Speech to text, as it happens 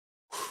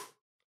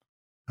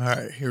All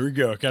right, here we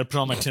go. Got to put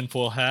on my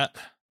tinfoil hat.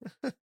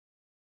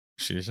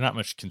 Actually, there's not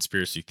much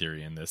conspiracy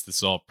theory in this.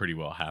 This all pretty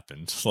well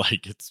happened.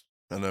 Like, it's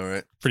I know,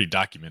 right? pretty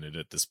documented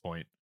at this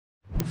point.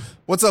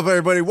 What's up,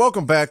 everybody?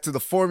 Welcome back to the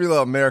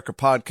Formula America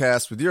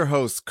podcast with your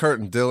hosts,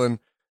 Kurt and Dylan.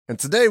 And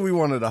today we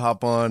wanted to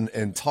hop on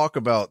and talk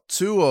about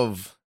two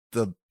of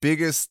the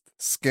biggest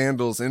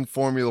scandals in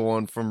Formula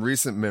One from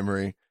recent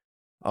memory.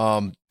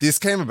 This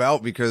came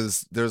about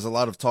because there's a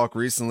lot of talk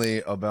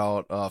recently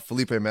about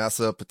Felipe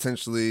Massa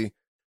potentially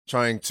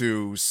trying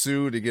to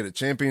sue to get a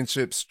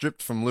championship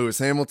stripped from Lewis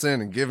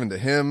Hamilton and given to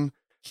him.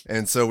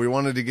 And so we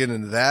wanted to get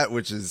into that,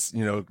 which is,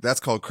 that's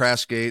called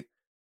Crashgate.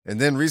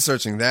 And then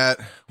researching that,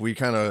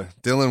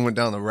 Dylan went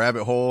down the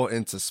rabbit hole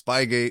into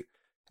Spygate.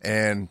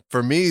 And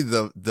for me,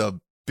 the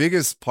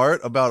biggest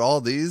part about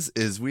all these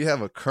is we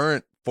have a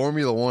current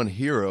Formula One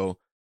hero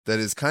that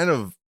has kind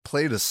of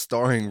played a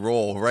starring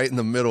role right in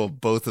the middle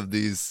of both of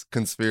these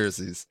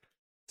conspiracies.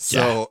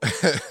 So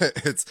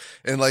it's,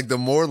 and like the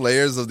more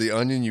layers of the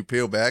onion you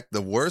peel back, the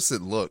worse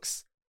it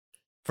looks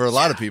for a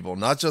lot of people,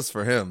 not just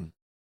for him.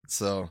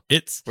 So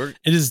it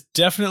is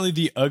definitely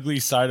the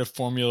ugly side of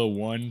Formula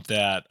One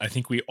that I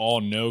think we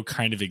all know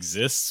kind of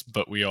exists,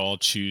 but we all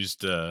choose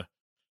to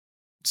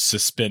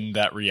suspend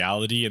that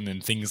reality, and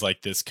then things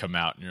like this come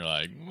out and you're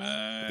like,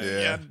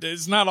 yeah,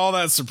 it's not all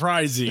that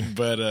surprising,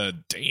 but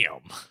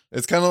damn.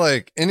 It's kind of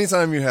like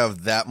anytime you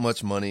have that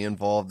much money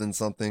involved in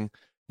something,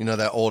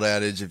 that old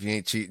adage, if you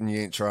ain't cheating, you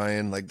ain't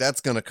trying, like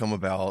that's going to come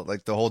about,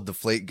 like the whole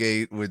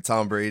Deflategate with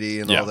Tom Brady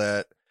and all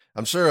that.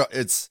 I'm sure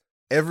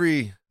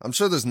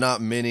there's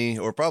not many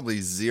or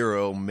probably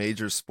zero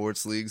major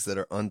sports leagues that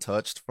are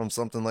untouched from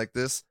something like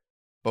this.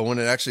 But when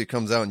it actually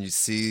comes out and you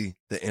see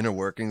the inner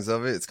workings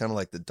of it, it's kind of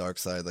like the dark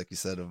side, like you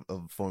said,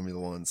 of Formula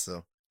One.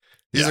 So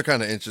these are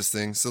kind of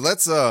interesting. So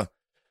let's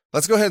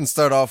go ahead and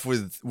start off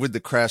with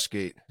the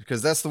Crashgate,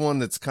 because that's the one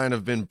that's kind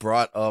of been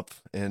brought up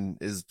and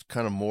is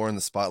kind of more in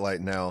the spotlight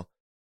now.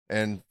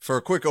 And for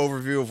a quick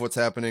overview of what's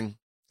happening,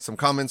 some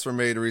comments were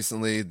made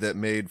recently that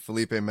made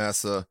Felipe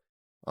Massa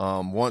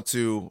want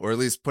to, or at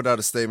least put out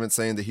a statement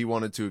saying that he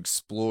wanted to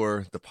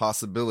explore the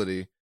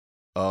possibility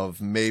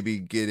of maybe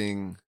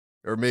taking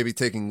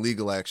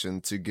legal action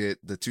to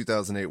get the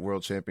 2008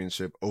 World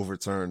Championship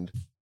overturned,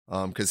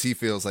 because he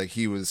feels like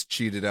he was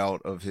cheated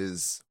out of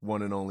his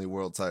one and only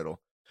world title.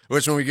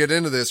 Which, when we get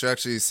into this, you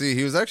actually see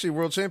he was actually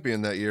world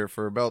champion that year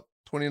for about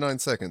 29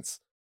 seconds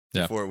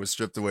before it was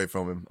stripped away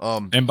from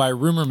him. And by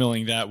rumor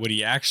milling that, what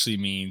he actually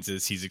means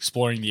is he's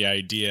exploring the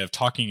idea of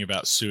talking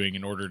about suing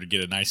in order to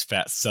get a nice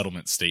fat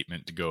settlement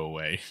statement to go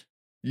away.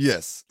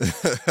 Yes.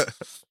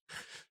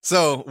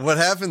 So what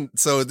happened?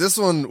 So this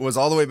one was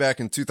all the way back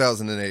in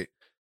 2008.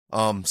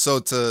 So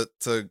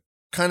to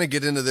kind of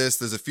get into this,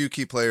 there's a few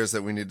key players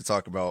that we need to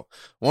talk about.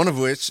 One of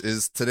which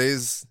is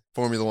today's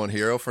Formula One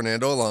hero,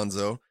 Fernando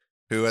Alonso,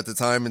 who at the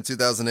time in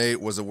 2008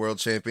 was a world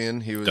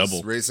champion. He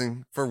was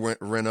racing for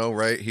Renault,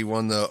 right? He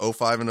won the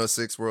 05 and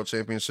 06 world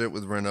championship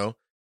with Renault.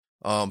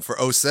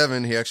 For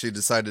 07, he actually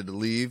decided to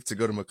leave to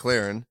go to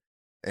McLaren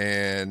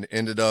and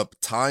ended up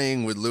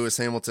tying with Lewis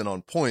Hamilton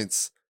on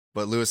points,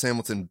 but Lewis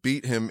Hamilton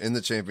beat him in the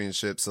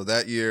championship. So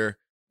that year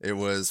it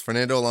was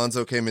Fernando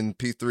Alonso came in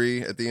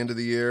P3 at the end of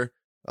the year.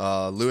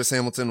 Lewis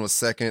Hamilton was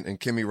second, and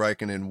Kimi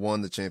Räikkönen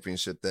won the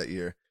championship that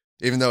year.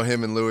 Even though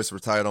him and Lewis were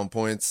tied on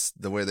points,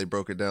 the way they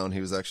broke it down, he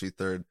was actually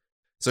third.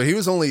 So he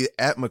was only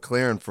at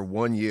McLaren for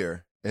 1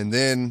 year. And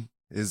then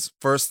his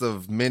first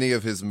of many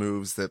of his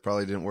moves that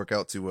probably didn't work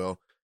out too well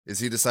is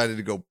he decided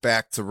to go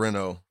back to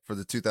Renault for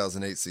the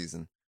 2008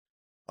 season.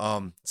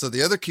 So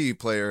the other key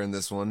player in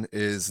this one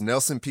is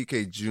Nelson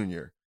Piquet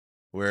Jr.,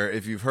 where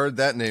if you've heard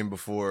that name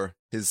before,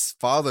 his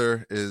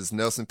father is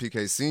Nelson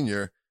Piquet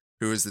Sr.,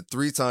 who is the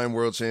 3-time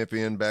world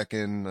champion back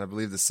in, I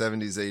believe, the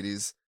 70s,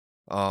 80s.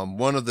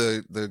 One of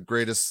the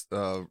greatest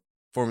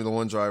Formula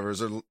One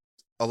drivers, or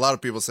a lot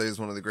of people say he's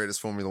one of the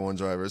greatest Formula One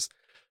drivers.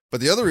 But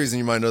the other reason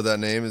you might know that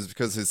name is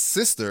because his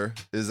sister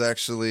is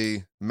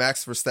actually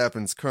Max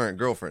Verstappen's current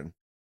girlfriend.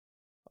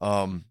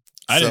 I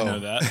didn't know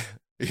that.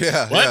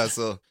 Yeah.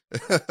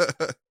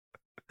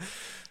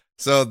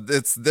 So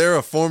they're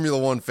a Formula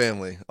One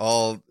family.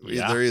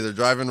 They're either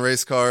driving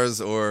race cars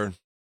or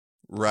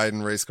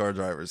riding race car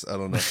drivers. I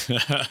don't know.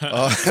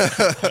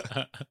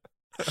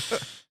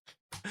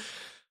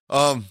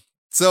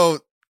 So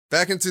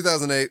back in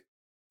 2008,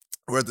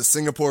 we're at the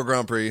Singapore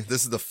Grand Prix.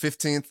 This is the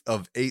 15th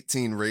of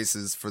 18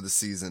 races for the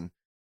season.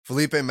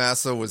 Felipe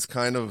Massa was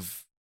kind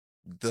of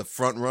the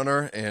front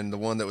runner and the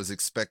one that was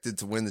expected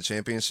to win the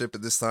championship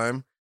at this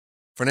time.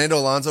 Fernando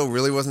Alonso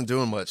really wasn't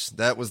doing much.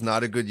 That was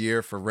not a good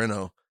year for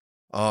Renault.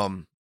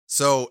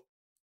 So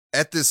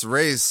at this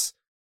race,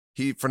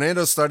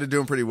 Fernando started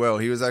doing pretty well.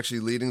 He was actually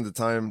leading the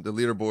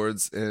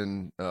leaderboards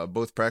in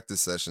both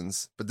practice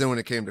sessions. But then when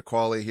it came to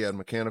quali, he had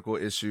mechanical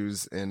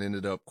issues and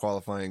ended up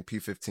qualifying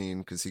P15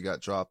 because he got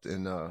dropped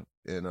in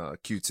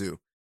Q2.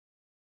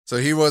 So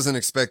he wasn't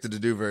expected to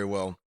do very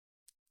well.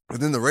 But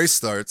then the race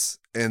starts,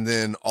 and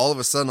then all of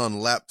a sudden on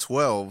lap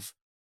 12,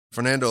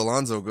 Fernando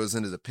Alonso goes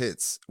into the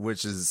pits,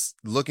 which is,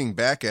 looking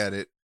back at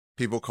it,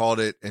 people called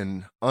it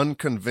an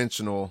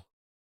unconventional,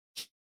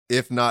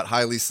 if not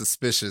highly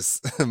suspicious,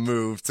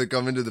 move to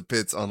come into the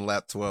pits on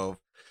lap 12.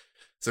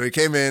 So he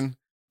came in,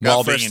 got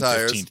while fresh being in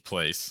tires. 15th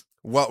place.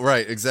 Well,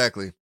 right,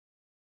 exactly.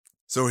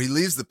 So he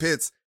leaves the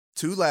pits.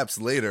 2 laps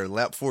later,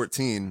 lap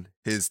 14,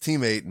 his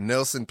teammate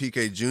Nelson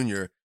Piquet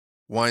Jr.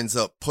 winds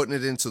up putting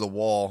it into the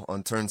wall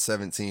on turn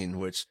 17,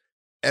 which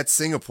at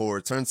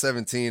Singapore, turn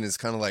 17 is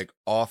kind of like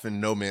off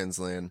in no man's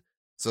land.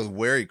 So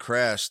where he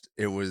crashed,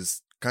 it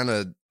was kind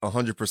of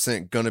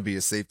 100% going to be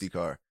a safety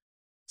car.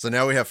 So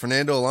now we have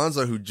Fernando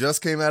Alonso, who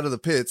just came out of the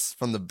pits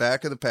from the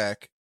back of the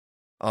pack,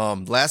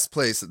 last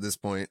place at this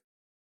point,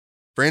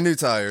 brand new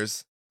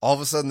tires. All of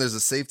a sudden, there's a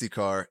safety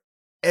car.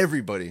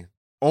 Everybody,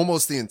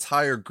 almost the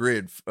entire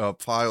grid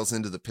piles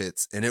into the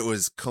pits, and it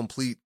was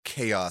complete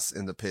chaos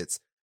in the pits.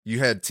 You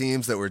had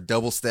teams that were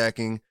double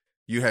stacking.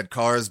 You had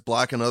cars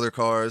blocking other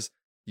cars.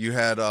 You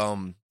had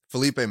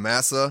Felipe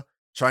Massa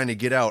trying to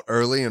get out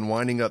early and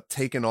winding up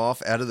taking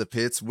off out of the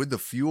pits with the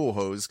fuel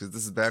hose, because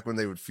this is back when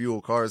they would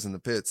fuel cars in the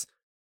pits.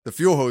 The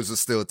fuel hose was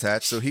still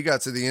attached, so he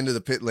got to the end of the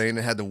pit lane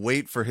and had to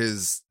wait for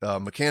his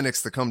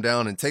mechanics to come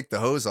down and take the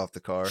hose off the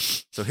car,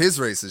 so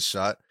his race is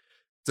shot.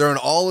 During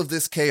all of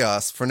this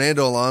chaos,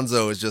 Fernando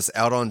Alonso is just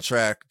out on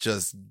track,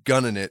 just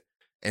gunning it,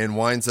 and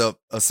winds up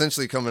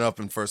essentially coming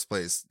up in first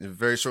place.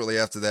 Very shortly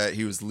after that,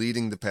 he was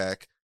leading the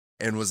pack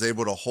and was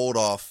able to hold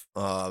off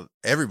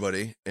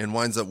everybody and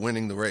winds up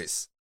winning the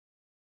race.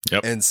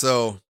 Yep. And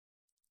so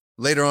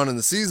later on in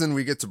the season,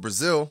 we get to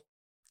Brazil,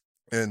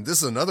 and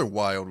this is another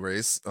wild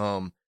race.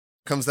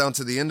 Comes down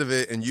to the end of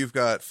it, and you've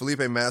got Felipe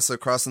Massa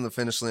crossing the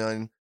finish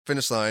line,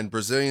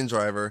 Brazilian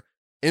driver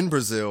in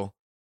Brazil,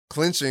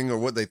 clinching, or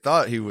what they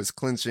thought he was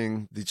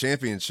clinching, the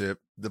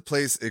championship. The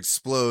place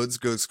explodes,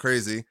 goes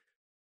crazy.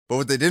 But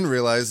what they didn't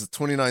realize is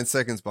 29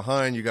 seconds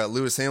behind, you got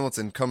Lewis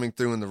Hamilton coming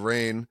through in the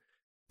rain,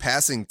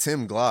 passing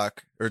Timo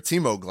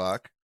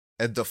Glock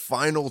at the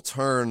final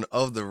turn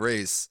of the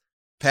race,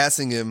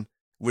 passing him,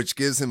 which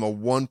gives him a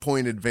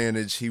 1-point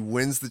advantage. He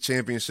wins the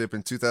championship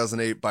in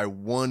 2008 by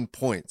 1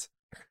 point.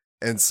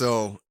 And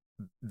so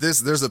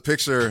there's a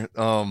picture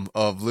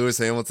of Lewis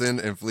Hamilton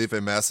and Felipe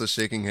Massa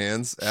shaking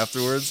hands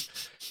afterwards,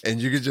 and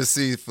you could just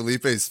see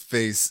Felipe's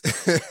face.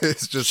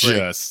 It's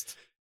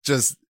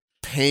just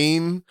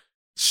pain,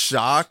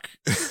 shock,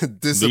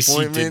 disappointment, At least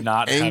he did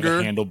not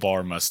anger. have a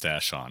handlebar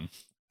mustache on.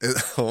 It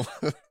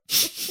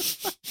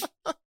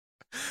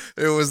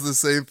was the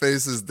same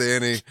face as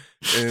Danny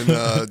in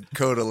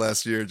Coda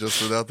last year,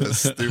 just without that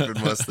stupid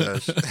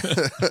mustache.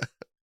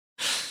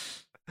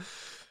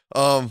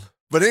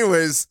 But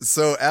anyways,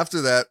 so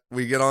after that,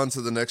 we get on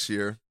to the next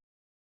year.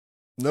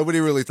 Nobody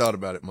really thought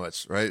about it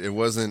much, right? It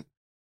wasn't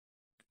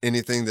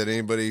anything that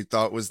anybody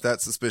thought was that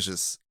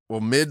suspicious.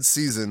 Well,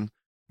 mid-season,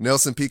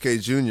 Nelson Piquet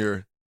Jr.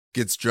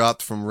 gets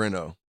dropped from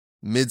Renault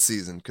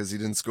mid-season because he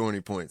didn't score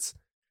any points.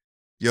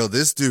 Yo,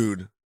 this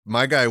dude,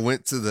 my guy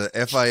went to the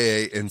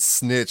FIA and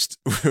snitched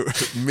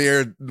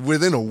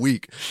within a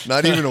week.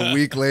 Not even a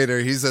week later,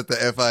 he's at the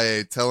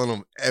FIA telling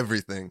them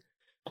everything.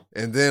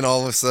 And then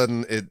all of a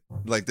sudden,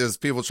 there's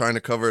people trying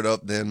to cover it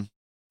up then.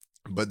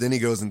 But then he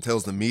goes and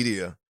tells the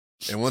media.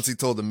 And once he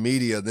told the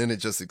media, then it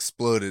just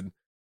exploded.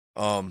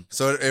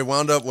 So it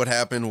wound up, what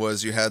happened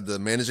was you had the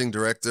managing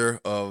director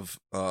of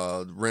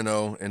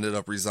Renault ended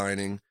up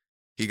resigning.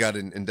 He got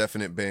an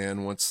indefinite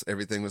ban once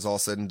everything was all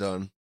said and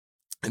done.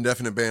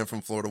 Indefinite ban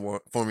from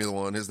Formula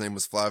One. His name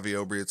was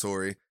Flavio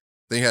Briatore.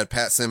 Then you had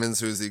Pat Simmons,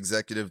 who was the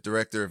executive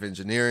director of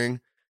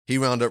engineering. He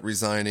wound up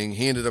resigning.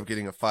 He ended up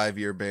getting a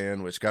 5-year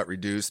ban, which got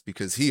reduced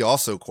because he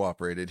also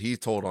cooperated. He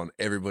told on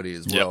everybody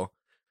as well.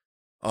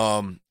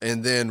 And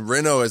then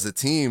Renault as a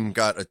team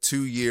got a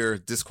 2-year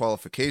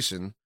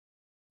disqualification,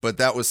 but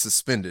that was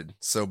suspended.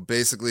 So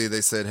basically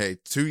they said, hey,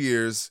 2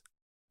 years,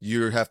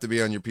 you have to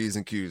be on your P's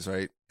and Q's,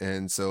 right?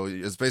 And so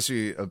it's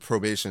basically a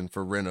probation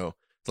for Renault.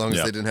 As long as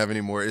they didn't have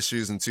any more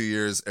issues in 2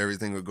 years,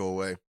 everything would go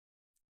away.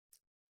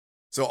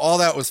 So all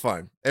that was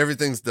fine.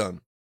 Everything's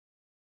done.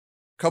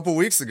 A couple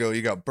weeks ago,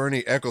 you got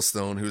Bernie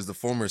Ecclestone, who's the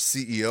former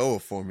CEO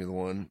of Formula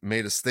One,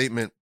 made a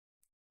statement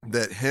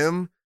that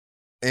him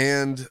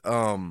and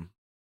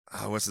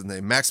what's his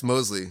name, Max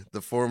Mosley,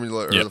 the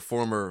the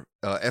former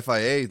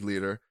FIA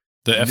leader,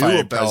 the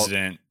FIA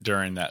president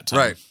during that time,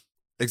 right?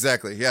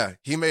 Exactly. Yeah,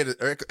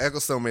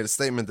 Ecclestone made a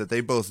statement that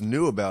they both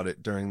knew about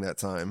it during that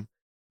time,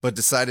 but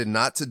decided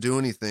not to do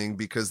anything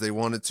because they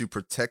wanted to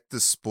protect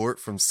the sport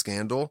from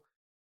scandal,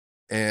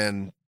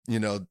 and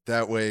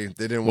that way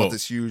they didn't want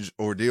this huge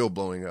ordeal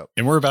blowing up.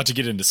 And we're about to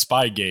get into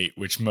Spygate,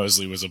 which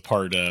Mosley was a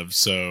part of,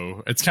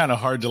 so it's kind of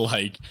hard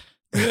to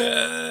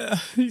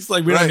he's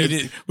like,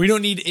 we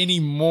don't need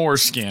any more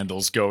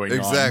scandals going on.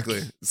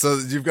 Exactly. So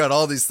you've got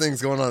all these things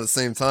going on at the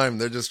same time.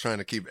 They're just trying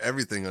to keep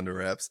everything under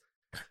wraps.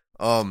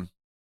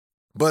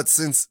 But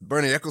since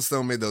Bernie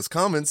Ecclestone made those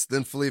comments,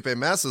 then Felipe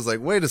Massa's like,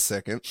 wait a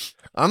second,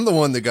 I'm the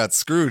one that got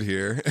screwed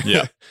here.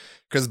 Yeah.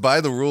 Because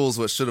by the rules,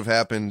 what should have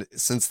happened,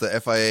 since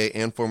the FIA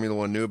and Formula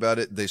One knew about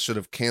it, they should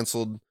have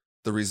canceled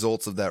the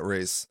results of that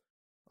race.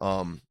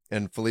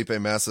 And Felipe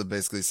Massa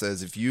basically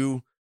says, if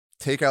you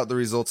take out the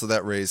results of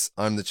that race,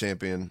 I'm the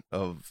champion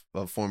of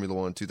Formula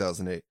One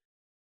 2008.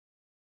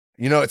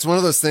 You know, it's one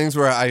of those things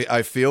where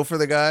I feel for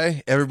the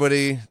guy.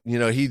 Everybody, you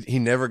know, he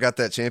never got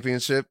that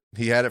championship.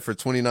 He had it for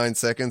 29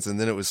 seconds and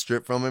then it was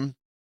stripped from him.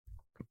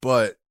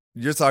 But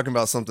you're talking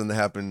about something that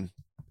happened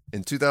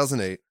in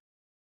 2008.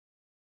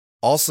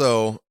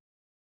 Also,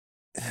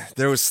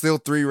 there was still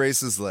 3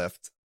 races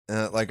left.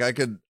 Like, I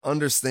could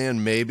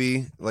understand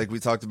maybe, like we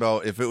talked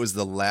about, if it was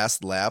the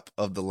last lap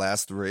of the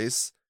last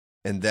race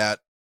and that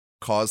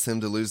caused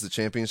him to lose the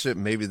championship,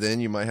 maybe then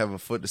you might have a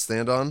foot to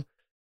stand on.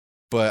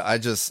 But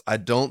I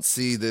don't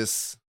see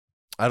this.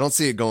 I don't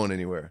see it going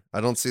anywhere.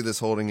 I don't see this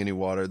holding any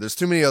water. There's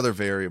too many other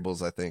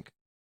variables, I think.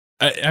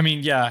 I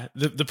mean, yeah,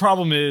 the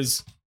problem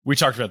is, we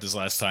talked about this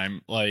last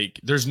time, like,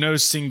 there's no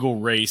single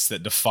race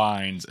that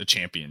defines a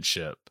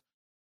championship.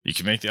 You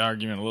can make the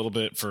argument a little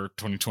bit for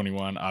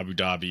 2021 Abu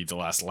Dhabi, the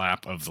last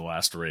lap of the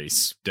last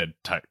race, dead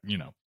tight, you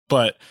know.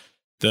 But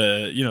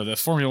the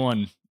Formula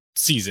One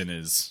season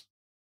is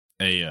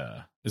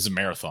a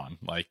marathon.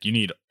 Like, you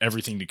need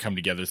everything to come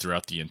together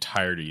throughout the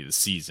entirety of the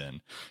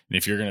season. And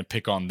if you're going to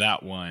pick on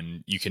that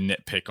one, you can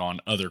nitpick on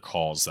other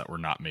calls that were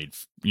not made,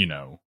 you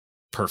know,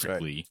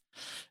 perfectly.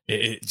 Right.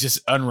 It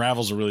just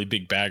unravels a really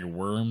big bag of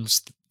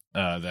worms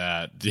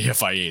that the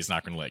FIA is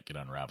not going to let get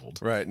unraveled.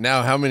 Right.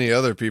 Now, how many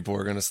other people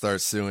are going to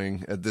start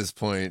suing at this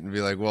point and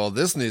be like, well,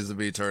 this needs to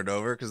be turned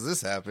over because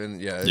this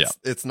happened? Yeah,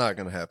 it's not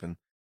going to happen.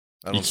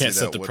 I don't you can't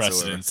set the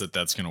precedence that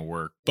that's going to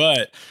work.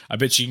 But I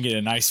bet you can get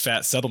a nice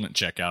fat settlement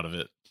check out of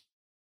it.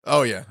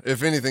 Oh, yeah.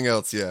 If anything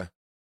else, yeah.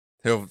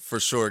 He'll for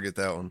sure get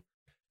that one.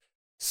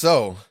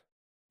 So,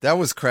 that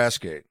was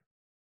Crashgate,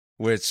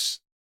 which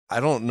I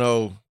don't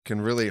know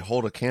can really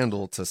hold a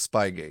candle to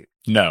Spygate.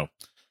 No.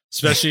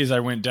 Especially as I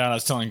went down, I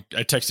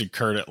texted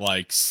Kurt at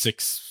like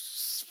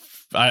 6.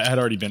 I had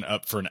already been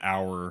up for an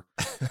hour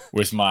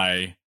with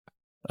my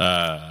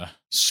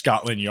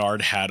Scotland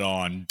Yard hat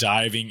on,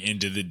 diving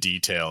into the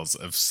details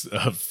of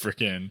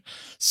freaking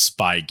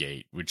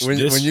Spygate. Which when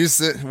you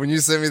sent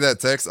me that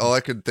text, all I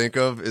could think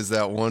of is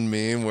that one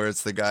meme where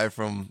it's the guy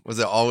from, was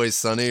it Always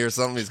Sunny or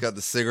something? He's got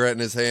the cigarette in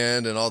his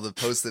hand and all the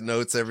Post-it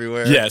notes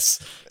everywhere.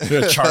 Yes,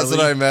 Charlie, that's what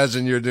I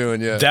imagine you're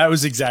doing. Yeah, that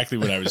was exactly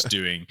what I was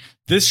doing.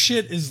 This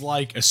shit is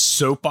like a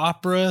soap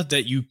opera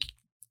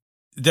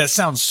that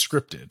sounds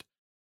scripted.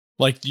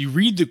 Like, you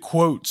read the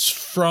quotes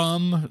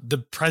from the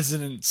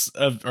presidents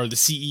or the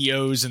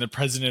CEOs and the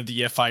president of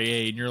the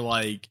FIA, and you're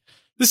like,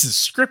 this is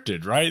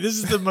scripted, right? This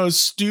is the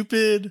most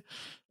stupid.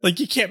 Like,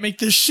 you can't make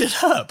this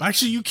shit up.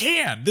 Actually, you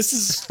can. This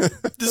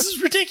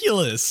is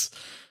ridiculous.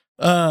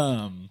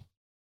 And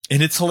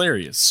it's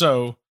hilarious.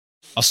 So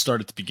I'll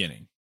start at the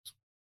beginning.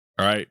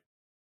 All right.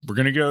 We're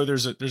going to go.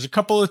 There's a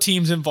couple of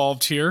teams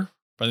involved here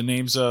by the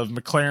names of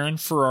McLaren,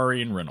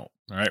 Ferrari, and Renault.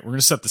 All right. We're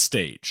going to set the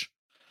stage.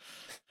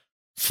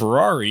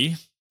 Ferrari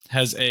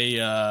has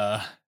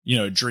a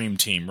dream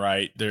team,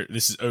 right?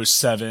 This is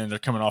 2007. They're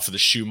coming off of the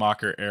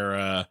Schumacher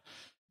era.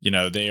 You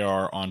know, they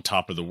are on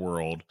top of the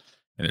world.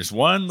 And there's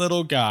one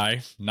little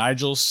guy,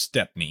 Nigel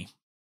Stepney,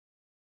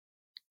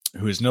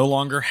 who is no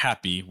longer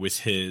happy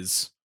with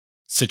his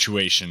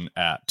situation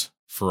at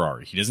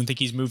Ferrari. He doesn't think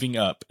he's moving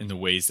up in the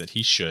ways that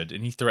he should,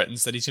 and he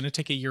threatens that he's going to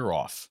take a year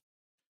off.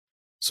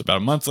 So about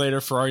a month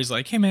later, Ferrari's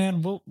like, "Hey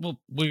man,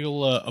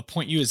 we'll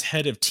appoint you as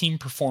head of team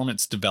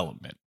performance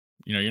development.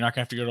 You know, you're not going to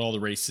have to go to all the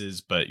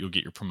races, but you'll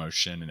get your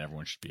promotion and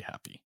everyone should be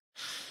happy."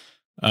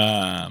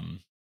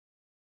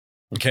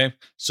 Okay,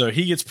 so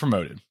he gets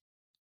promoted.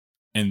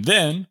 And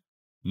then,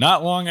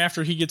 not long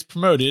after he gets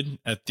promoted,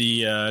 at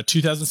the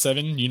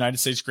 2007 United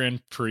States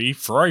Grand Prix,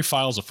 Ferrari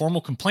files a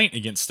formal complaint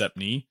against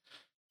Stepney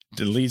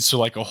that leads to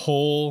like a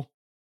whole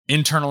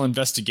internal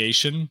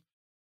investigation.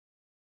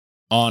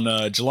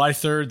 On July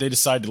 3rd, they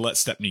decide to let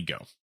Stepney go.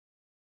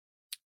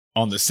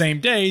 On the same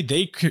day,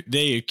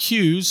 they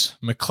accuse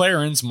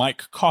McLaren's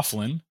Mike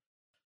Coughlin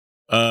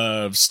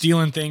of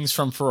stealing things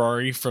from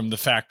Ferrari from the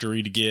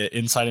factory to get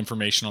inside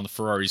information on the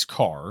Ferrari's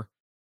car,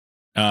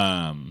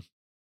 and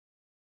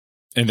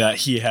that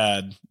he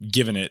had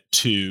given it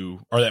to,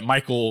 or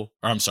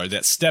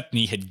that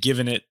Stepney had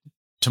given it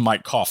to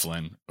Mike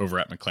Coughlin over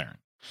at McLaren.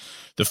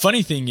 The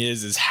funny thing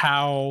is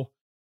how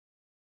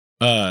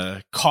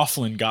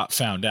Coughlin got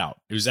found out.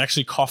 It was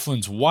actually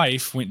Coughlin's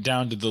wife went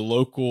down to the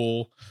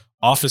local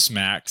Office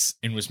Max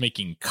and was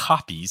making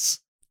copies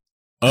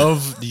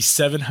of the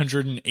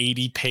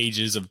 780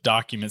 pages of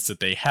documents that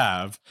they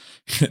have.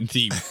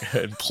 The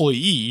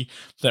employee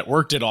that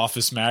worked at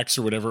Office Max,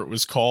 or whatever it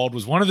was called,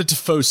 was one of the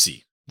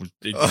Tifosi.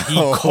 He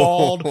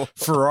called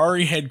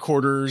Ferrari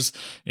headquarters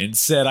and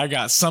said, "I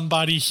got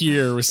somebody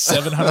here with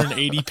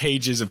 780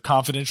 pages of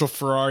confidential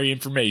Ferrari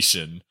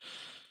information."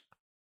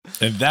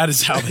 And that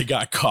is how they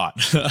got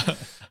caught.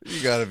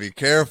 You got to be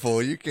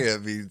careful. You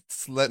can't be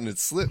letting it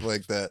slip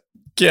like that.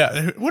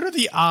 Yeah. What are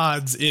the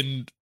odds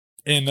in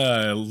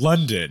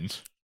London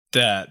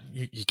that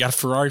you got a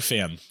Ferrari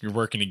fan you're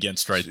working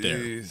against right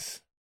there?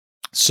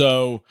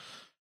 So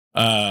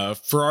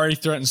Ferrari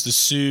threatens to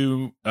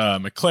sue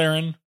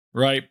McLaren,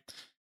 right?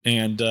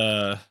 And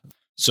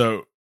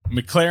so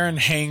McLaren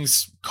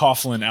hangs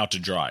Coughlin out to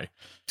dry.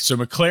 So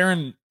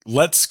McLaren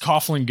lets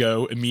Coughlin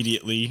go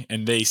immediately,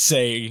 and they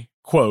say,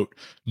 quote,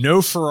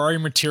 "No Ferrari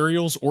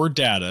materials or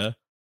data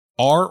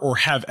are or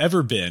have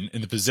ever been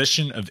in the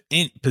possession of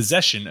any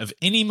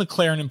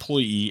McLaren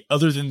employee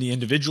other than the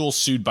individual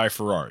sued by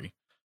Ferrari.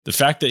 The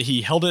fact that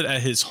he held it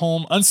at his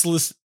home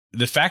unsolicited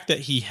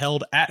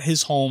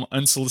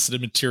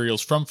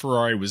materials from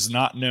Ferrari was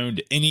not known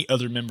to any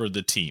other member of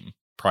the team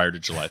prior to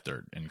July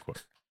 3rd, end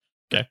quote."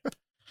 Okay.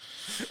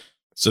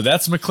 So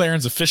that's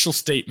McLaren's official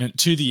statement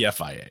to the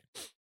FIA.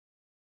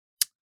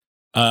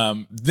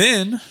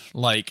 Then,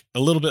 like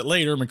a little bit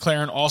later,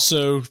 McLaren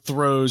also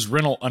throws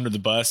Renault under the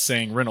bus,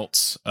 saying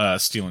Renault's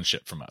stealing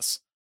shit from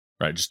us.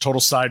 Right, just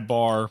total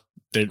sidebar.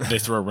 They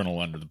throw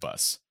Renault under the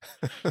bus.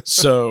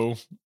 So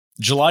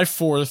July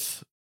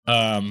 4th,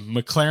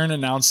 McLaren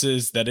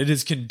announces that it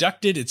has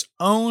conducted its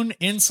own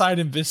inside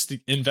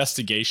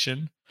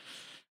investigation,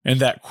 and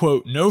that,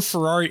 quote, "No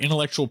Ferrari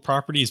intellectual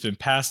property has been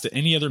passed to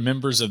any other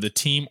members of the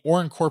team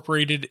or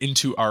incorporated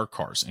into our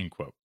cars," end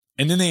quote.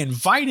 And then they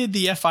invited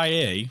the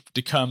FIA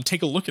to come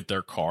take a look at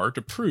their car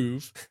to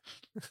prove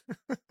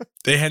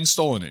they hadn't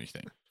stolen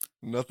anything.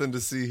 Nothing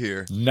to see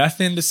here.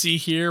 Nothing to see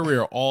here. We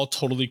are all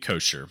totally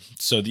kosher.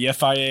 So the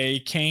FIA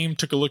came,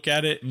 took a look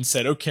at it, and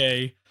said,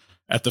 okay,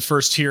 at the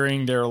first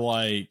hearing, they're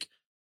like,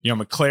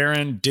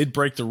 McLaren did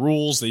break the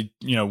rules. They,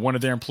 one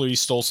of their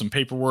employees stole some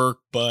paperwork,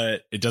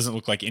 but it doesn't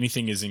look like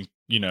anything is in,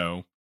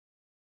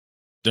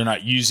 they're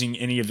not using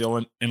any of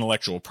the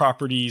intellectual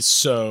properties.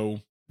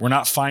 So we're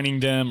not fining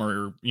them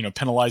or,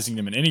 penalizing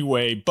them in any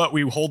way, but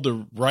we hold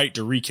the right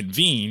to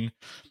reconvene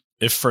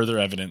if further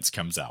evidence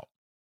comes out.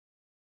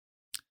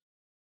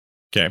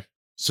 Okay.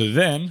 So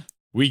then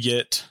we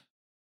get,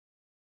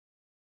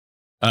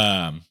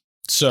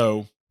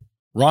 so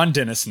Ron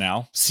Dennis,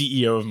 now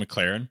CEO of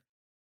McLaren,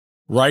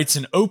 writes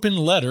an open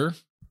letter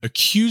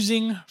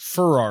accusing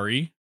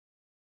Ferrari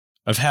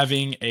of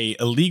having a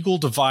illegal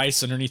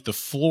device underneath the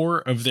floor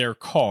of their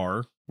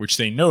car, which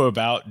they know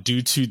about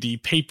due to the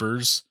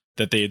papers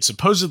that they had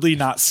supposedly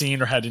not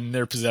seen or had in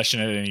their possession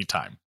at any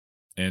time.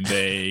 And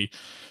they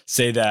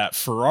say that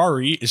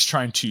Ferrari is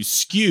trying to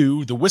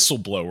skew the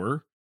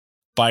whistleblower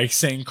by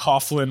saying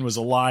Coughlin was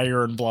a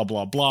liar and blah,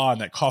 blah, blah,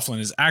 and that Coughlin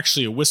is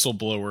actually a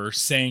whistleblower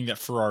saying that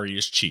Ferrari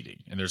is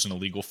cheating and there's an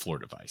illegal floor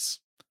device.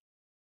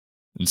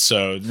 And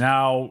so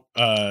now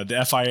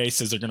the FIA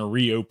says they're going to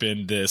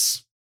reopen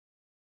this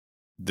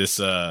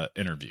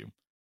interview.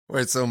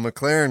 Wait, so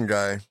McLaren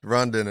guy,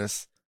 Ron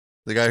Dennis,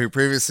 the guy who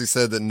previously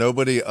said that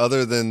nobody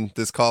other than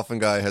this Coughlin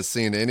guy has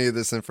seen any of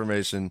this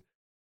information,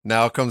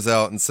 now comes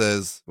out and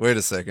says, wait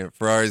a second,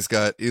 Ferrari's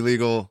got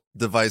illegal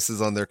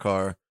devices on their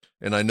car,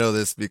 and I know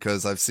this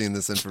because I've seen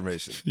this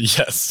information.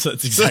 Yes,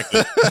 that's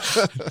exactly.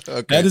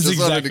 Okay, that is just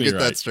exactly wanted to get right.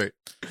 that straight.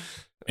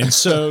 And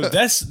so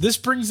this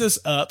brings us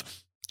up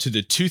to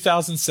the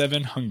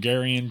 2007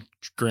 Hungarian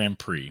Grand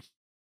Prix.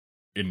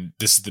 And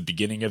this is the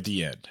beginning of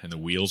the end, and the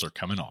wheels are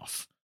coming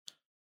off.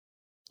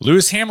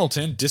 Lewis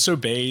Hamilton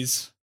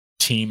disobeys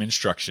team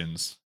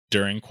instructions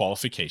during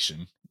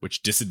qualification,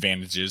 which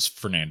disadvantages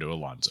Fernando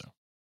Alonso.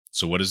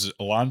 So what does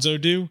Alonso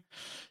do?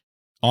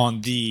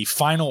 On the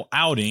final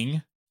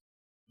outing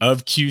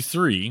of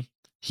Q3,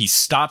 he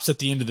stops at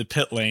the end of the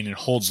pit lane and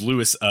holds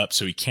Lewis up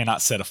so he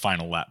cannot set a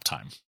final lap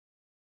time.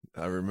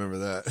 I remember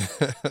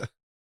that.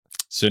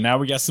 So now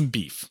we got some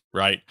beef,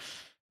 right?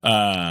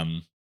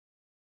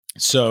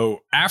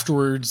 So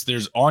afterwards,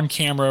 there's on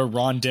camera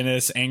Ron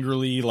Dennis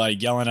angrily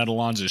like yelling at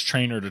Alonso's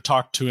trainer to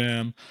talk to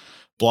him,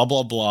 blah,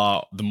 blah,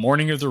 blah. The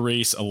morning of the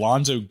race,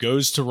 Alonso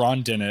goes to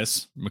Ron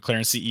Dennis,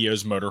 McLaren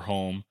CEO's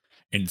motorhome,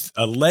 and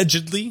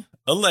allegedly,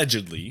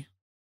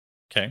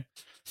 okay,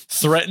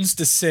 threatens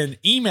to send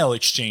email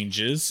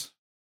exchanges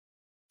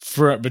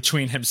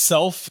between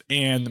himself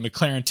and the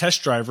McLaren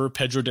test driver,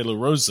 Pedro de la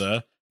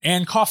Rosa,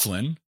 and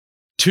Coughlin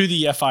to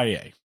the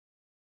FIA.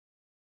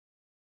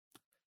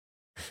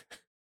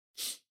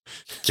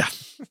 Yeah.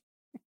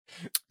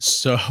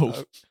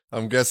 So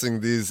I'm guessing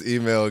these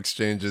email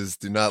exchanges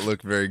do not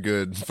look very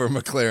good for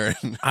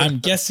McLaren. I'm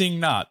guessing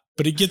not,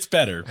 but it gets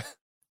better.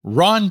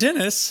 Ron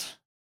Dennis,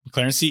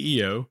 McLaren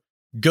CEO,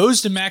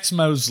 goes to Max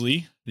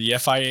Mosley, the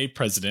FIA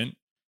president,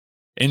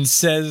 and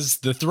says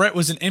the threat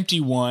was an empty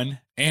one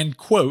and,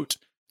 quote,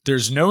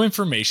 "There's no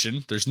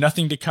information. There's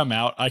nothing to come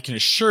out. I can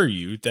assure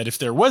you that if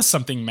there was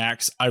something,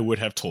 Max, I would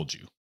have told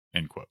you,"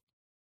 end quote.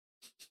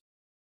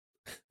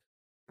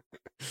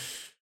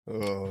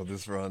 Oh,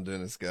 this Ron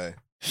Dennis guy.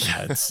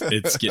 Yeah,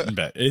 it's getting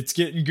better. It's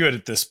getting good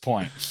at this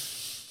point.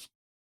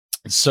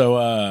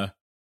 So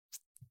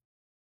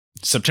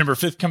September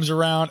 5th comes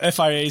around.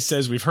 FIA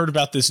says we've heard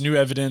about this new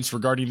evidence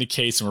regarding the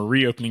case and we're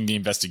reopening the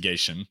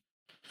investigation.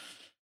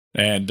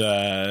 And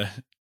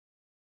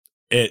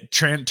it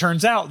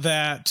turns out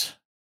that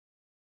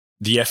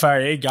the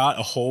FIA got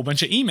a whole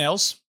bunch of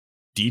emails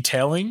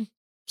detailing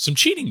some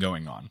cheating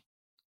going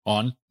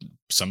on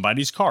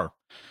somebody's car.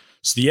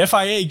 So the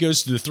FIA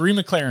goes to the three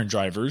McLaren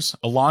drivers,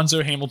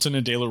 Alonso, Hamilton,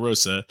 and De La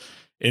Rosa,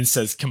 and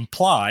says,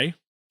 comply,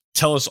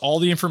 tell us all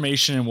the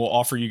information, and we'll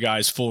offer you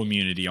guys full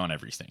immunity on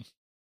everything.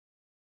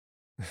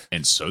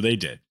 And so they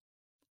did.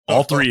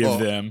 All three of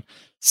them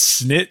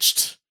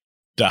snitched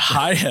to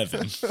high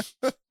heaven.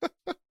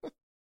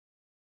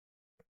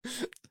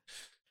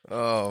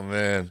 Oh,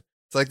 man.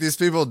 It's like these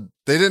people,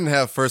 they didn't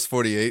have First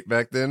 48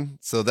 back then.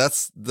 So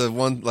that's the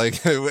one,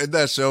 like, in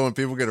that show when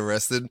people get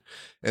arrested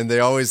and they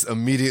always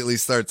immediately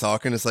start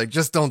talking. It's like,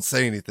 just don't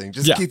say anything.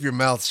 Just keep your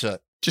mouth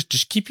shut.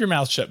 Just keep your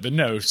mouth shut. But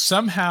no,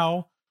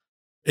 somehow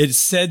it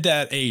said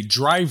that a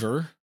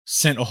driver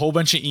sent a whole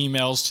bunch of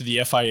emails to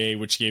the FIA,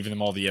 which gave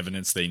them all the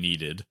evidence they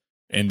needed.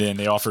 And then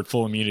they offered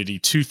full immunity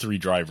to 3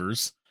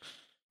 drivers.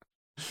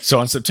 So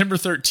on September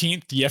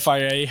 13th, the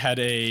FIA had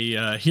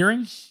a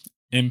hearing,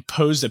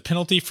 imposed a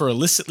penalty for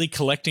illicitly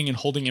collecting and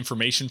holding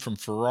information from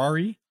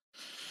Ferrari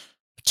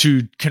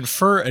to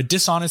confer a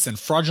dishonest and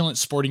fraudulent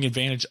sporting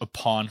advantage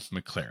upon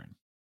McLaren.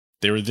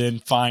 They were then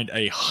fined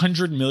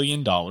 $100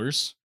 million.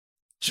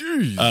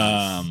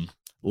 Jeez.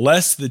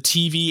 Less the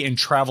TV and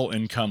travel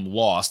income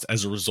lost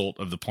as a result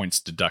of the points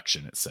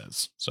deduction, it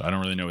says. So I don't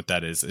really know what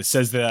that is. It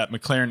says that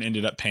McLaren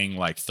ended up paying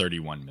like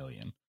 $31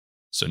 million.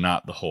 So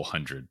not the whole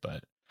 100,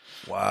 but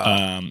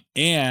wow.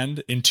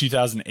 And in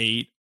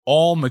 2008,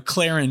 all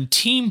McLaren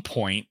team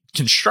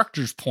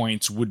constructors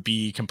points would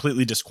be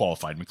completely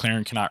disqualified.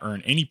 McLaren cannot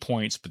earn any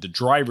points, but the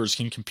drivers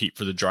can compete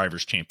for the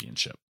drivers'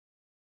 championship.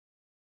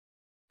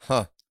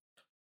 Huh.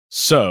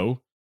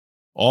 So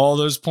all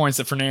those points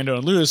that Fernando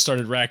and Lewis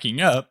started racking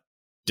up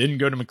didn't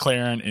go to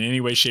McLaren in any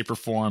way, shape, or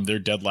form. They're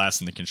dead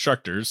last in the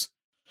constructors.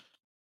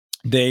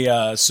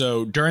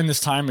 So during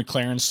this time,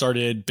 McLaren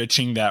started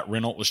bitching that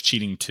Renault was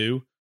cheating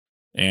too.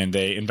 And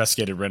they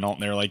investigated Renault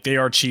and they're like, they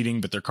are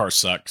cheating, but their car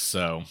sucks.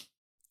 So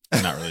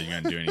they're not really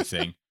going to do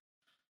anything.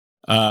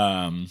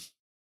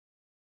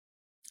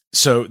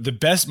 So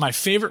my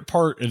favorite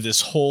part of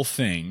this whole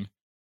thing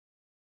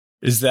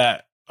is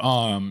that,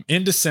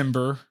 in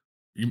December,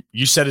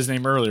 you said his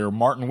name earlier,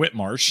 Martin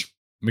Whitmarsh,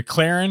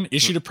 McLaren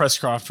issued a press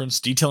conference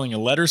detailing a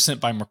letter sent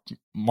by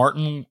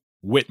Martin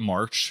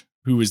Whitmarsh,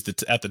 who was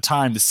at the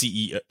time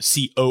the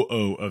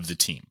COO of the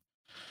team.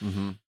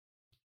 Mm-hmm.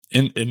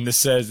 And this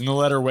says, in the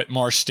letter,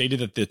 Whitmarsh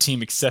stated that the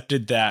team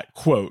accepted that,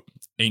 quote,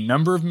 a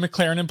number of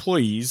McLaren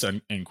employees,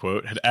 end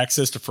quote, had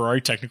access to Ferrari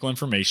technical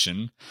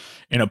information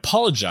and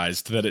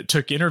apologized that it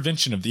took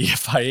intervention of the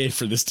FIA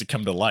for this to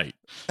come to light.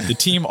 The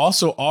team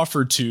also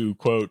offered to,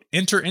 quote,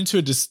 enter into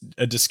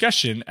a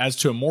discussion as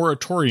to a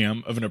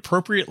moratorium of an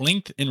appropriate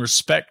length in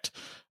respect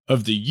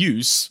of the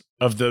use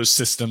of those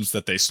systems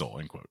that they stole,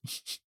 end quote.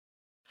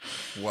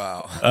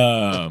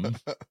 Wow.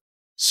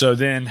 So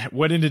then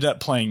what ended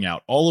up playing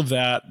out? All of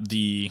that,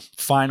 the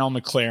fine on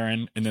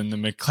McLaren, and then the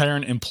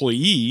McLaren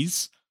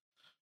employees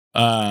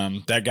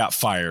that got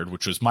fired,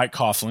 which was Mike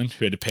Coughlin,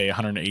 who had to pay a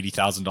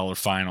 $180,000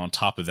 fine on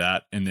top of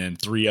that, and then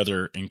 3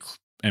 other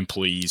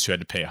employees who had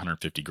to pay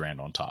 $150,000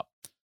 on top.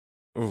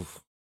 Oof.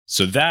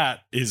 So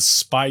that is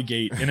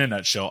Spygate in a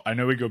nutshell. I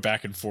know we go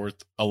back and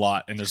forth a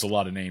lot, and there's a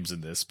lot of names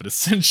in this, but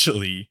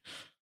essentially,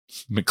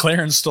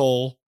 McLaren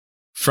stole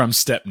from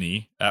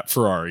Stepney at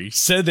Ferrari,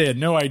 said they had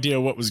no idea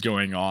what was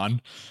going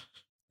on.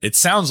 It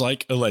sounds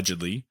like,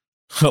 allegedly,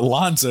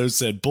 Alonso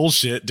said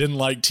bullshit, didn't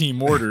like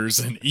team orders,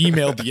 and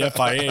emailed the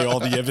FIA all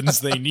the evidence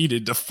they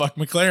needed to fuck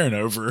McLaren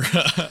over.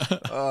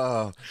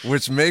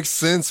 Which makes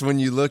sense when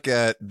you look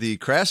at the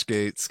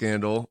Crashgate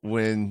scandal,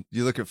 when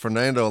you look at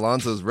Fernando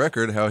Alonso's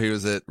record, how he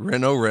was at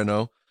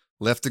Renault,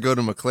 left to go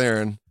to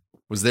McLaren,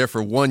 was there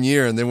for 1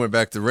 year, and then went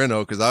back to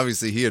Renault, because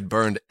obviously he had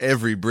burned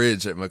every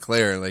bridge at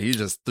McLaren. Like, he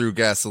just threw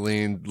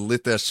gasoline,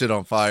 lit that shit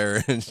on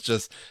fire, and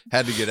just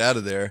had to get out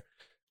of there.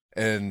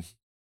 And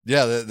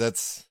yeah,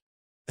 that's...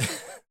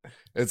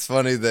 It's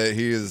funny that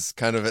he is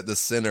kind of at the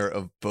center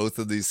of both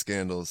of these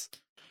scandals.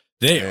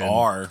 They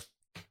are.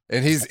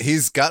 And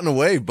he's gotten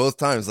away both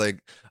times.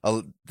 Like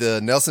the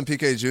Nelson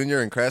Piquet Jr.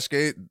 and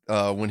Crashgate,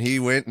 when he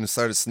went and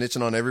started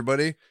snitching on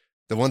everybody,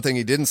 the one thing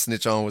he didn't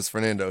snitch on was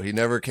Fernando. He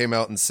never came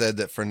out and said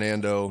that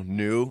Fernando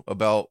knew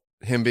about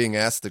him being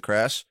asked to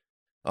crash.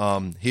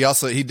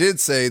 He did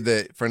say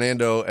that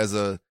Fernando, as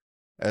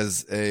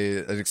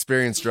an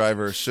experienced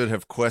driver, should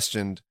have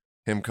questioned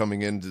him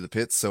coming into the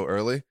pits so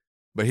early.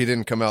 But he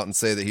didn't come out and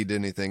say that he did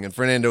anything. And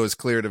Fernando is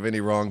cleared of any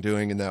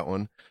wrongdoing in that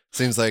one.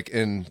 Seems like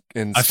in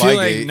Spygate, I feel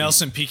like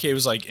Nelson Piquet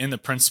was like in the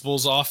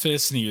principal's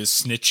office and he was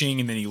snitching,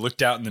 and then he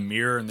looked out in the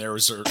mirror and there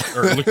was or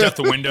looked out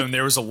the window and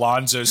there was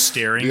Alonso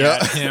staring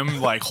at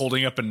him, like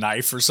holding up a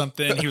knife or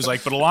something. He was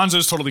like, but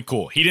Alonso's totally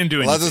cool. He didn't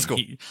do anything. Alonso's cool.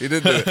 He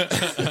didn't do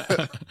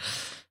it.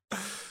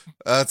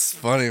 That's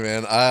funny,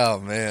 man. Oh,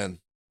 man.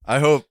 I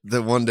hope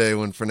that one day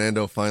when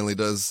Fernando finally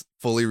does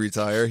fully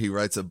retire, he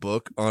writes a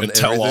book on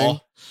everything.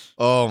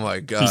 Oh my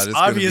God. He's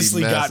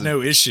obviously got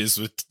no issues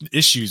with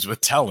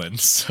telling.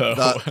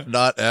 So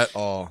not at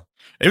all.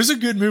 It was a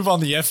good move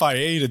on the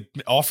FIA to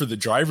offer the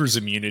drivers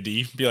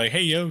immunity. Be like,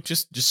 hey, yo,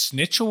 just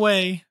snitch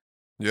away.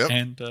 Yep.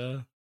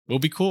 And we'll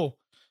be cool.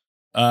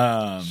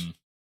 But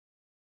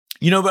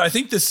I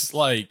think this,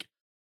 like,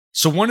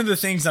 so one of the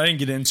things, I didn't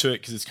get into it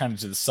because it's kind of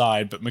to the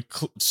side, but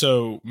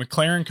so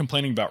McLaren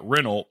complaining about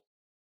Renault,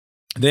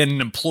 then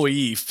an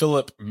employee,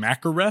 Philip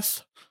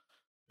Makareth,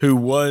 who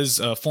was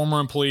a former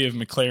employee of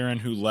McLaren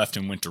who left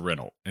and went to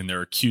Renault, and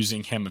they're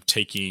accusing him of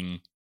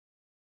taking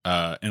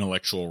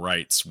intellectual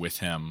rights with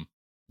him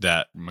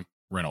that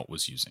Renault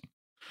was using.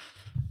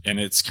 And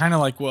it's kind of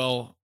like,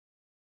 well,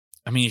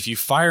 I mean, if you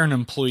fire an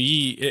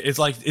employee, it's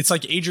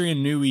like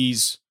Adrian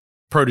Newey's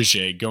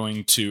protege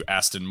going to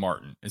Aston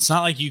Martin. It's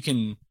not like you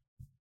can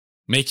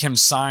make him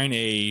sign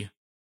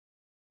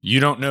you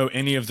don't know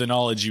any of the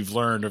knowledge you've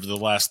learned over the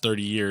last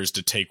 30 years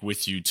to take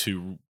with you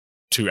to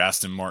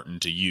Aston Martin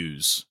to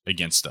use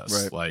against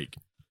us. Right. Like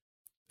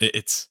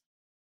it's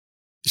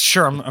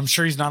sure, I'm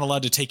sure he's not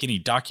allowed to take any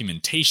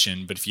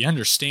documentation, but if you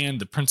understand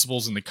the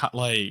principles and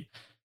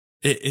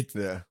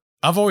Yeah.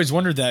 I've always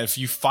wondered that if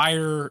you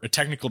fire a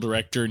technical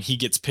director and he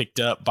gets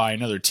picked up by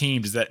another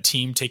team, does that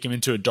team take him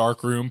into a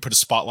dark room, put a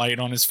spotlight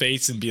on his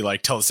face, and be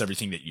like, "Tell us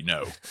everything that you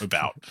know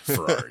about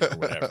Ferrari or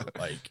whatever"?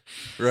 Like,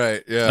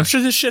 right? Yeah, I'm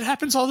sure this shit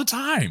happens all the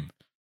time.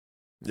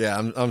 Yeah,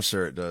 I'm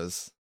sure it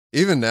does.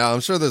 Even now,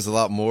 I'm sure there's a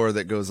lot more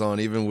that goes on,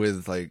 even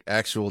with like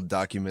actual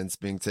documents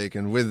being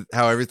taken. With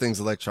how everything's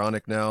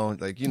electronic now,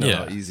 like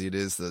how easy it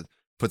is to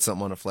put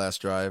something on a flash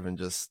drive and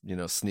just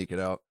sneak it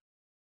out.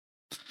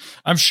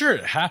 I'm sure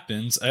it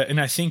happens,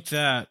 and I think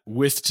that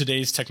with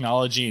today's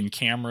technology and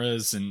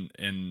cameras and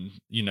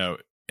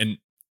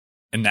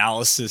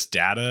analysis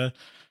data,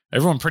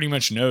 everyone pretty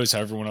much knows how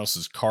everyone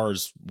else's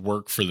cars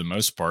work for the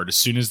most part. As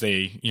soon as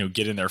they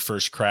get in their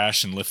first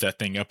crash and lift that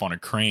thing up on a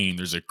crane,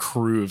 there's a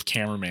crew of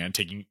cameramen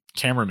taking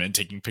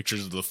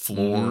pictures of the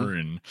floor,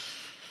 and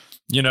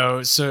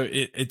so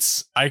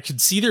it's I could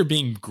see there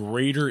being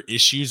greater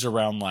issues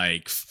around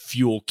like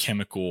fuel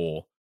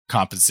chemical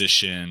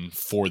composition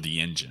for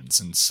the engines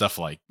and stuff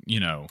like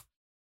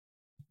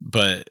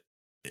but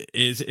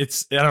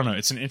it's I don't know,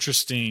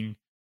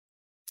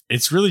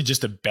 it's really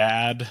just a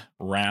bad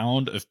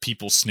round of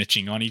people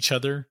snitching on each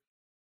other.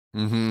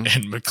 And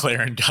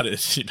McLaren got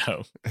it.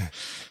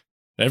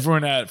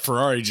 Everyone at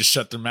Ferrari just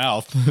shut their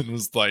mouth and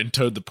was like, and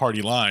towed the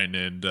party line,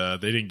 and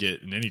they didn't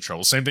get in any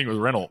trouble. Same thing with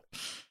Renault.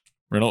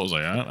 Renault was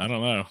like, I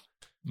don't know.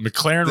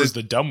 McLaren was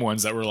the dumb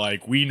ones that were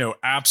like, we know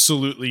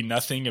absolutely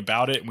nothing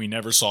about it, and we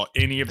never saw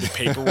any of the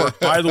paperwork.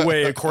 By the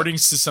way, according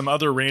to some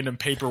other random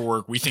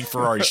paperwork, we think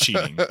Ferrari's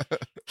cheating.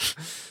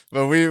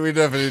 But we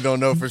definitely don't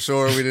know for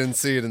sure. We didn't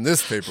see it in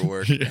this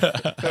paperwork.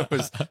 That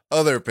was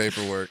other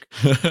paperwork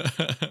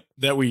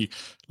that we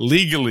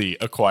legally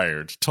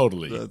acquired.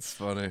 Totally. That's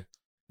funny.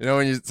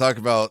 When you talk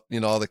about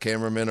all the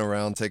cameramen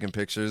around taking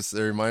pictures,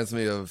 it reminds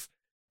me of,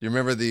 you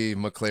remember the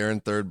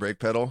McLaren third brake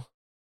pedal?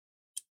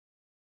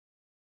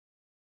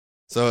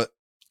 So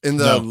in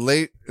the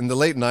late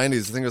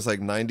 90s, I think it was like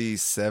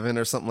 97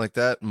 or something like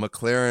that,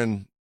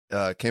 McLaren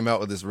came out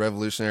with this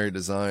revolutionary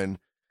design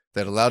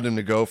that allowed him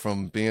to go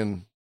from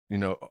being,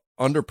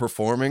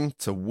 underperforming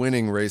to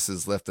winning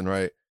races left and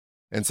right.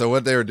 And so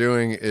what they were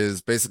doing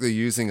is basically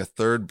using a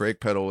third brake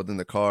pedal within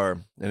the car.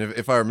 And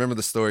if I remember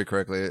the story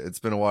correctly, it's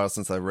been a while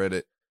since I read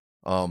it.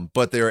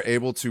 But they were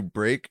able to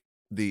brake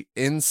the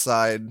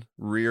inside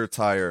rear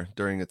tire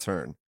during a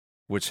turn,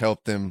 which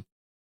helped them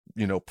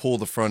pull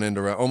the front end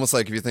around, almost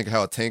like if you think of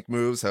how a tank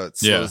moves, how it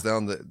slows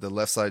down the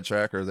left side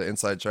track or the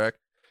inside track.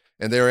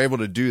 And they were able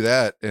to do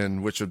that,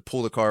 and which would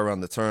pull the car around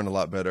the turn a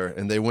lot better.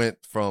 And they went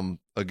from,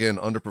 again,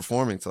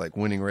 underperforming to like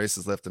winning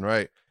races left and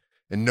right.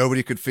 And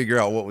nobody could figure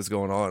out what was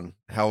going on,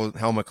 how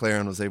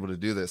McLaren was able to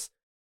do this.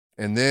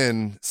 And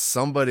then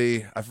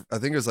somebody, I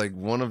think it was like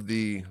one of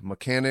the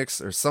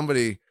mechanics or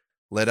somebody,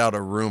 let out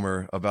a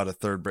rumor about a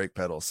third brake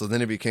pedal. So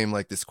then it became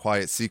like this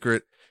quiet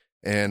secret.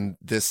 And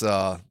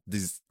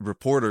these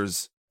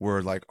reporters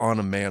were like on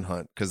a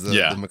manhunt because the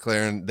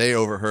McLaren, they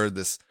overheard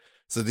this.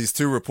 So these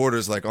two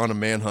reporters like on a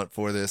manhunt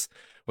for this.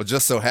 Well,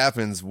 just so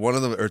happens two of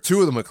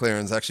the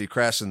McLarens actually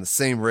crashed in the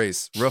same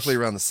race, roughly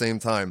around the same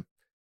time.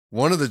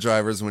 One of the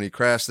drivers, when he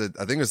crashed, I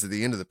think it was at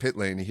the end of the pit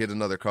lane, he hit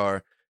another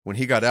car. When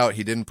he got out,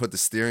 he didn't put the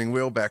steering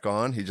wheel back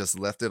on. He just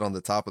left it on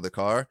the top of the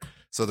car.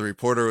 So the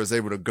reporter was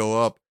able to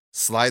go up,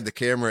 slide the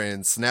camera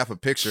in, snap a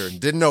picture.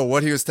 Didn't know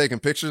what he was taking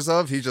pictures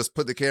of. He just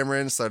put the camera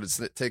in, started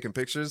taking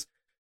pictures,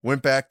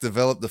 went back,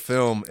 developed the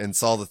film, and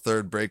saw the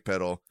third brake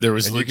pedal. There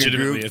was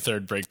legitimately a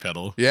third brake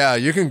pedal. Yeah,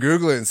 you can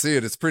Google it and see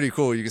it. It's pretty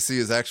cool. You can see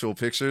his actual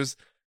pictures.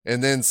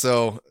 And then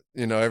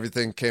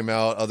everything came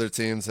out. Other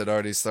teams had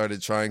already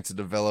started trying to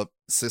develop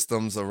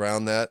systems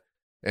around that.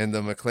 And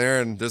the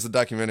McLaren, there's a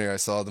documentary I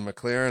saw, the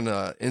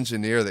McLaren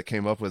engineer that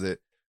came up with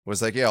it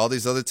was like, yeah, all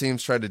these other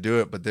teams tried to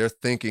do it, but they're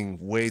thinking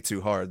way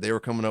too hard. They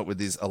were coming up with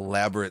these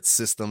elaborate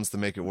systems to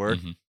make it work.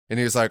 And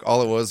he was like,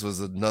 all it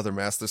was another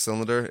master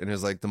cylinder. And it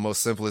was like the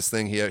most simplest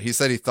thing. He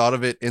said he thought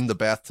of it in the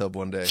bathtub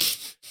one day.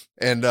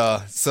 And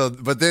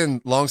but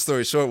then long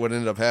story short, what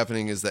ended up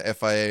happening is the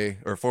FIA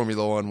or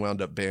Formula One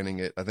wound up banning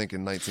it, I think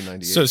in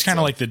 1998. So it's kind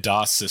of like the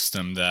DOS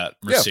system that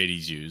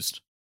Mercedes used.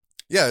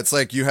 Yeah, it's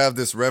like you have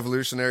this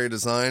revolutionary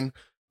design.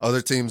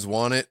 Other teams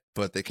want it,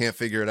 but they can't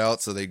figure it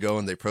out. So they go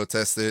and they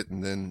protest it,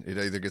 and then it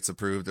either gets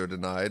approved or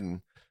denied.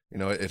 And,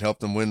 it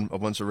helped them win a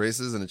bunch of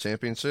races and a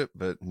championship,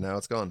 but now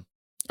it's gone.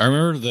 I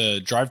remember the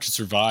Drive to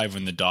Survive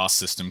when the DOS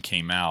system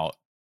came out,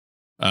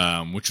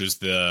 which was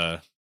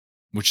the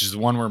which is the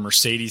one where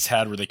Mercedes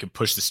had where they could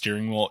push the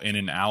steering wheel in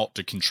and out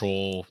to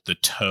control the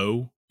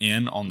toe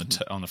in on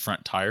the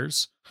front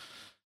tires.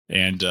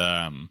 And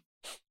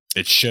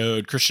it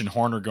showed Christian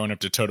Horner going up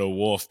to Toto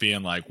Wolff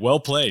being like, well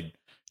played.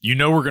 You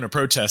know we're going to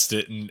protest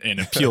it and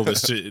appeal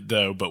this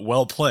though, but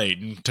well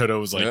played. And Toto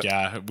was like,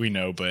 yeah, we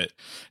know. But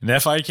and the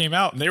FIA came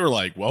out and they were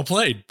like, well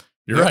played.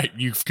 You're right.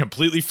 You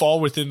completely fall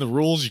within the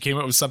rules. You came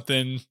up with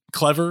something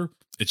clever.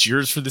 It's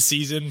yours for the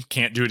season.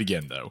 Can't do it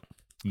again, though.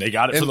 And they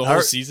got it for the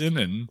whole season.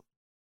 And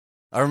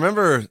I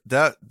remember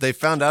that they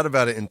found out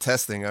about it in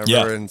testing. I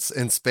remember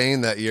in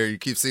Spain that year, you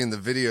keep seeing the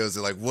videos.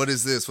 They're like, what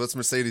is this? What's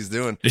Mercedes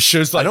doing? It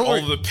shows like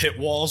all the pit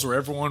walls where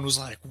everyone was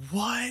like,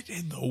 what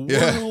in the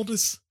world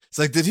is... It's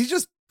like, did he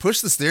just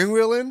push the steering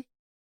wheel in?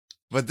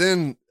 But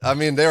then, I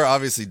mean, they were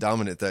obviously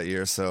dominant that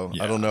year, so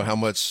I don't know how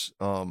much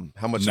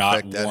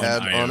effect that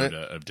had on it.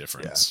 Of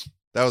difference. Yeah.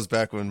 That was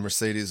back when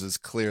Mercedes was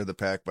clear of the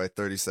pack by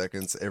 30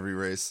 seconds every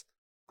race.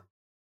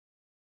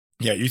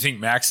 Yeah, you think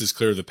Max is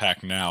clear of the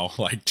pack now,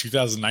 like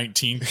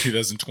 2019,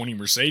 2020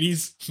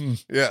 Mercedes?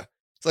 Yeah.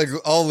 It's like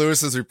all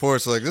Lewis's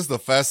reports are like, this is the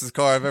fastest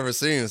car I've ever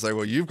seen. It's like,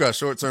 well, you've got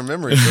short-term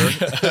memory, sir.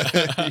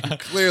 You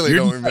clearly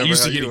don't remember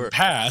used how to you getting were.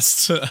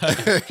 Passed.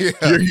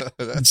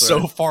 You're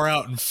so far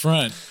out in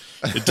front,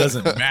 it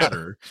doesn't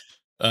matter.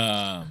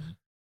 Yeah,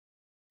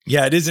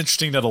 it is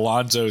interesting that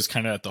Alonso is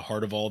kind of at the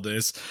heart of all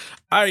this.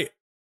 Our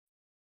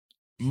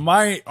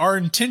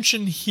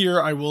intention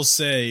here, I will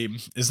say,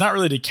 is not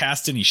really to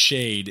cast any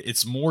shade.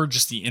 It's more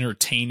just the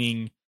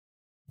entertaining,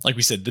 like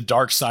we said, the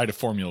dark side of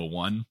Formula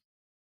One.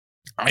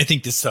 I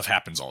think this stuff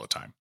happens all the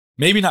time.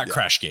 Maybe not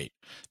Crashgate.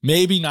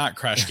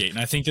 And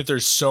I think that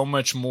there's so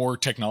much more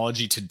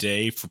technology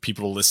today for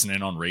people to listen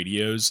in on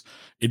radios.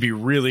 It'd be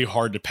really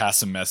hard to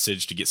pass a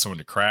message to get someone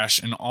to crash.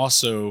 And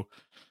also,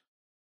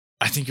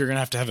 I think you're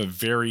going to have a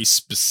very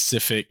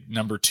specific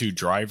number 2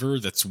 driver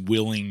that's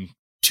willing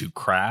to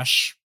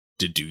crash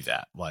to do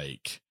that.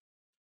 Like,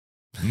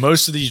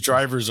 most of these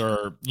drivers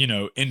are,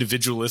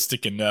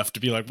 individualistic enough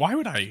to be like, why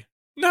would I?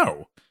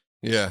 No.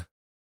 Yeah.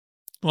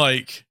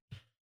 Like,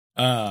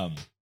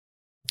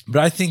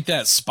 but I think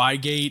that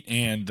Spygate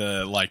and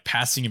the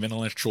passing of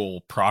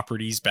intellectual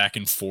properties back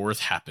and forth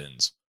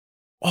happens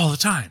all the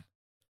time.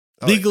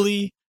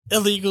 Legally,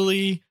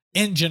 illegally,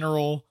 in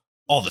general,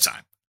 all the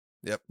time.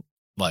 Yep.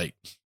 Like,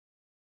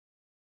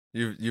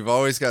 you've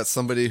always got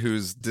somebody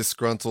who's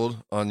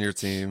disgruntled on your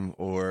team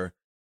or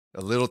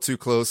a little too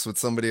close with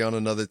somebody on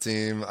another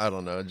team. I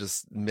don't know.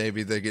 Just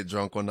maybe they get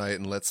drunk one night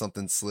and let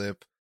something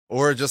slip,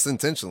 or just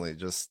intentionally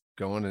just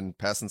going and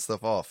passing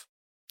stuff off.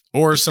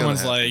 Or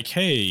someone's like,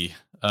 hey,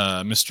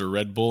 Mr.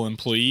 Red Bull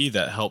employee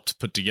that helped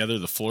put together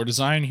the floor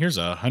design, here's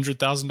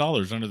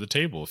 $100,000 under the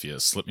table if you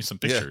slip me some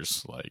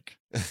pictures. Yeah. Like,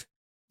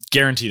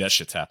 guarantee that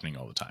shit's happening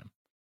all the time.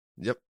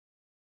 Yep.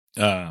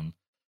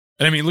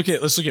 And I mean,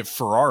 let's look at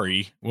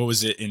Ferrari. What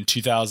was it in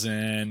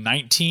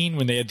 2019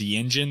 when they had the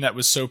engine that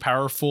was so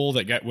powerful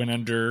that went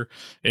under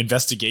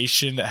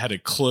investigation, that had a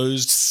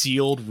closed,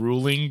 sealed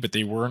ruling, but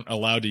they weren't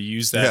allowed to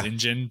use that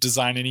engine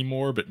design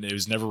anymore, but it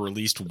was never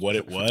released what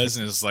it was.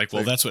 And it's like,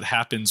 well, that's what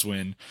happens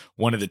when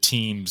one of the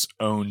teams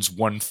owns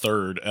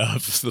 1/3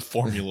 of the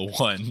Formula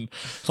One.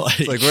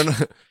 Like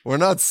we're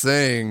not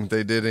saying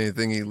they did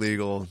anything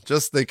illegal,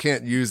 just they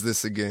can't use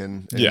this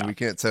again, and we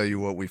can't tell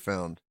you what we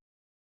found.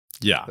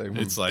 Yeah,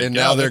 it's like, and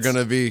now they're going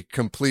to be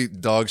complete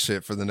dog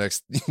shit for the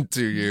next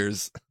 2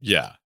 years.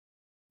 Yeah,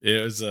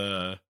 it was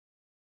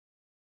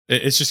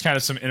it's just kind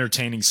of some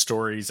entertaining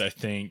stories, I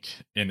think,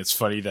 and it's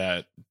funny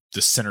that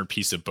the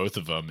centerpiece of both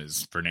of them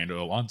is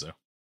Fernando Alonso,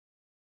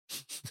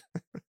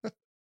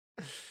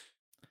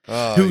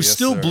 who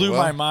still blew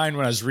my mind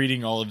when I was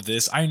reading all of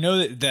this. I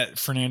know that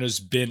Fernando's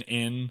been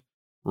in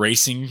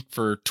racing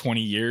for 20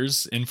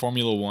 years in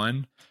Formula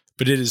One.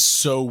 But it is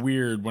so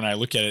weird when I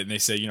look at it and they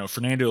say,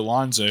 Fernando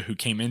Alonso, who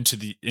came into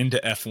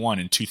F1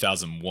 in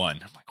 2001.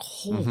 I'm like,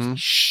 holy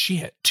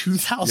shit,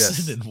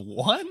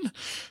 2001? Yes.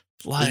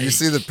 Like, did you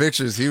see the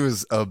pictures? He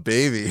was a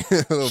baby.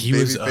 He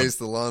was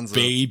a Alonso.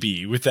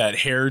 Baby with that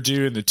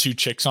hairdo and the 2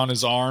 chicks on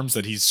his arms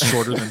that he's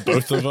shorter than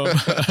both of them.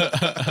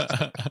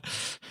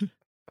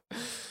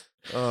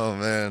 Oh,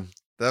 man.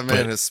 That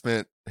man has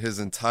spent his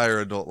entire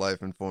adult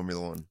life in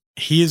Formula One.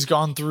 He has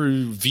gone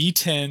through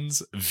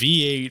V10s,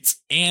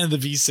 V8s, and the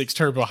V6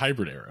 turbo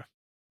hybrid era.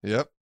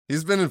 Yep.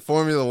 He's been in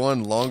Formula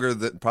One longer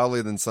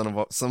than some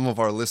of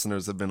our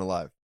listeners have been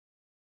alive.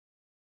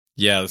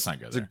 Yeah, that's not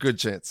good. It's a good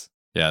chance.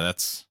 Yeah,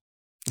 that's...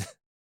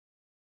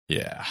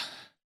 Yeah.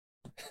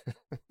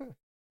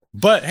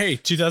 But hey,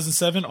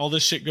 2007, all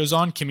this shit goes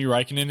on. Kimi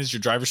Räikkönen is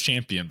your driver's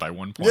champion by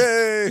 1 point.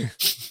 Yay!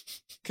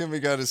 Kimi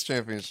got his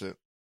championship.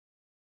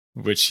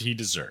 Which he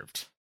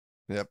deserved.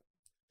 Yep.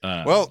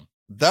 Well...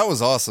 That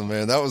was awesome,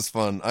 man. That was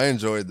fun. I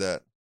enjoyed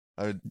that.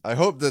 I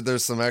hope that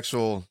there's some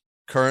actual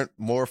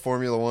more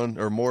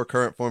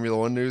current Formula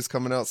One news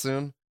coming out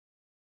soon.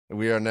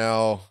 We are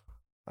now,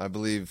 I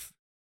believe,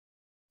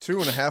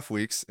 2.5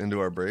 weeks into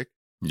our break.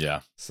 Yeah.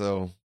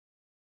 So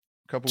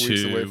a couple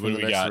weeks away from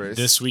the next race.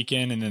 This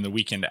weekend and then the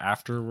weekend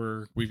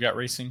after we've got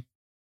racing.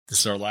 This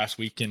is our last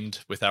weekend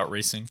without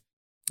racing.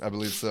 I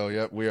believe so.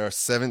 Yep. We are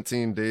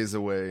 17 days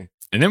away.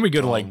 And then we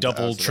go to like The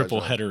double, Azerbaijan.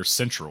 triple header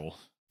central.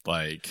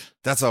 Like,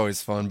 that's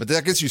always fun, but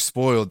that gets you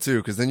spoiled too,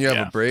 because then you have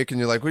Yeah. a break and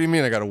you're like, what do you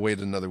mean I got to wait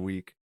another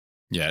week?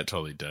 yeah, it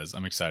totally does.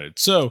 I'm excited.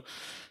 So,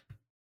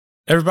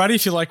 everybody,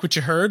 if you like what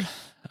you heard,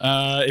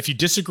 if you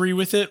disagree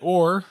with it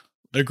or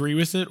agree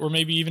with it, or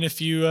maybe even if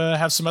you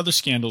have some other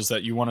scandals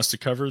that you want us to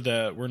cover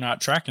that we're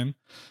not tracking,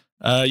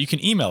 you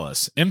can email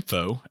us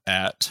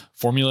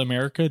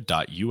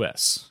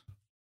info@formulaamerica.us.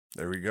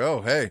 There we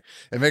go. Hey,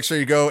 and make sure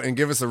you go and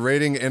give us a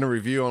rating and a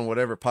review on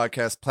whatever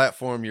podcast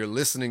platform you're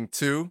listening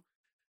to.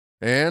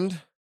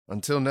 And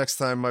until next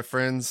time, my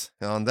friends,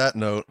 on that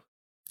note,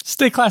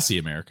 Stay classy,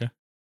 America.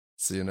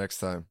 see you next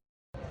time.